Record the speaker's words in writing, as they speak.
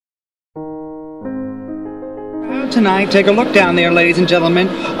Tonight, take a look down there, ladies and gentlemen.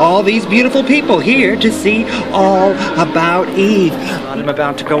 All these beautiful people here to see All About Eve. I'm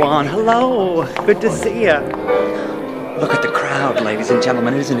about to go on. Hello, good to see you. Look at the crowd, ladies and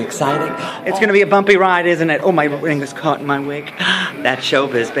gentlemen. Isn't it exciting? It's going to be a bumpy ride, isn't it? Oh, my ring is caught in my wig. That's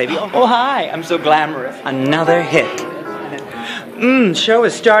showbiz, baby. Oh, hi. I'm so glamorous. Another hit. Show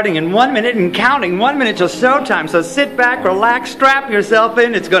is starting in 1 minute and counting. 1 minute till showtime. So sit back, relax, strap yourself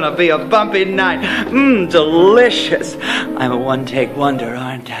in. It's going to be a bumpy night. Delicious. I'm a one-take wonder,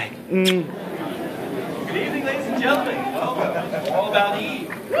 aren't I? Good evening, ladies and gentlemen. Welcome. All About Eve.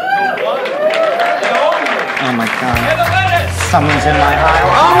 Oh my God. Hedda Lettuce. Someone's in my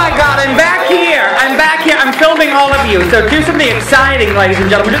aisle. Oh my God, I'm back here. I'm back here. I'm filming all of you. So do something exciting, ladies and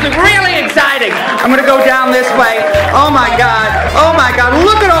gentlemen. Do something really exciting. I'm going to go down this way. Oh my God. Oh my God.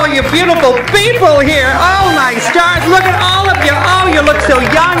 Look at all you beautiful people here. Oh my stars. Look at all of you. Oh, you look so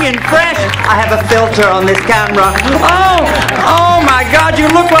young and fresh. I have a filter on this camera. Oh my God. You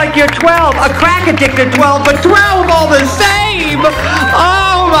look like you're 12. A crack addicted 12, but 12 all the same.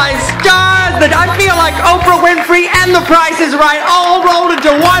 Oh my stars. I feel like Oprah Winfrey and The Price is Right all rolled into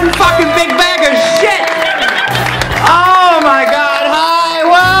one fucking big bag of shit. Oh my God. Hi.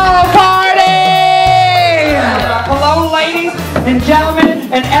 Whoa, party. Hello, ladies and gentlemen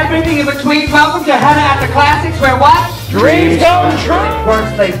and everything in between. Welcome to Hedda Lettuce Classics, where what? Dreams come true.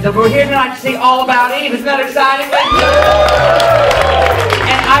 Works, ladies. We're here tonight to see All About Eve. Isn't that exciting?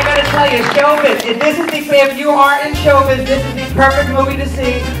 And I gotta tell you, showbiz, if you are in showbiz, this is the perfect movie to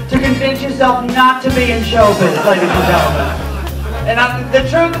see to convince yourself not to be in showbiz, ladies and gentlemen. And the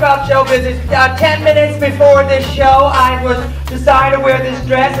truth about showbiz is 10 minutes before this show, I decided to wear this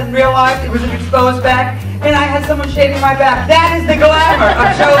dress and realized it was an exposed back, and I had someone shaving my back. That is the glamour of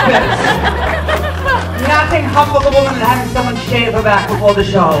showbiz. Nothing humbles a woman than having someone shave her back before the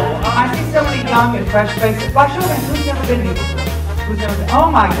show. I see so many young and fresh faces. By show of hands, who's never been here before? Oh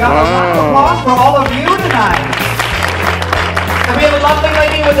my God, a round of applause for all of you tonight. And we have a lovely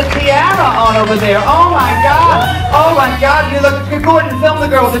lady with a tiara on over there. Oh my God. Oh my God, you look, go ahead and film the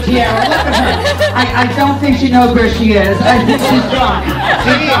girl with the tiara. Look at her. I don't think she knows where she is. I think she's drunk.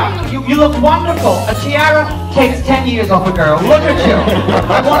 You look wonderful. A tiara takes 10 years off a girl. Look at you.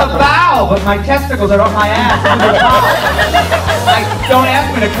 I want to bow, but my testicles are up my ass. Don't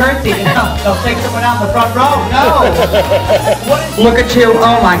ask me to curtsy. They'll take someone out in the front row. No. Look at you.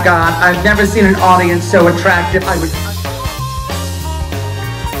 Oh my God. I've never seen an audience so attractive.